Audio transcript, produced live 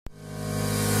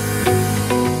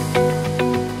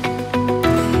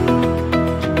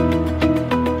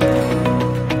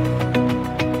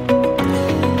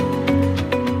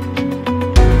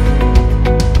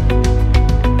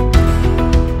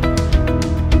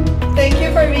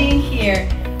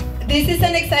This is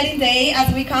an exciting day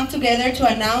as we come together to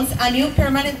announce a new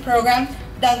permanent program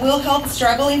that will help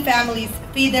struggling families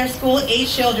feed their school-age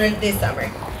children this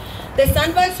summer. The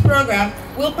Sandbox program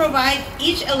will provide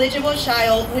each eligible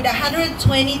child with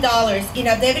 $120 in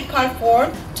a debit card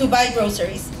form to buy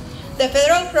groceries. The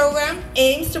federal program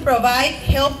aims to provide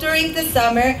help during the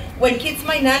summer when kids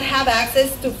might not have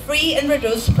access to free and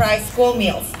reduced price school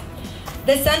meals.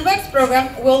 The Sandbox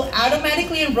program will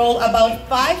automatically enroll about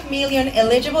 5 million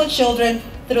eligible children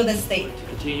through the state.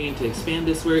 Continuing to expand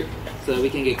this work so that we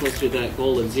can get closer to that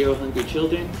goal of zero hungry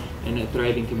children and a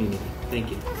thriving community. Thank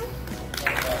you.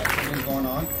 Things going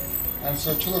on. And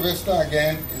so Chula Vista,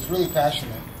 again, is really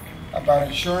passionate about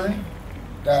ensuring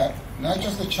that not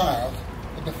just the child,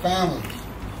 but the families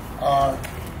are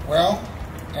well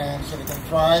and so they can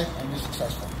thrive and be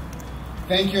successful.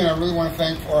 Thank you, and I really want to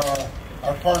thank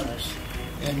our partners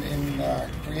in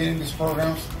creating these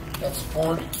programs that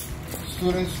support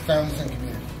students, families, and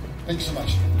community. Thank you so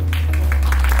much.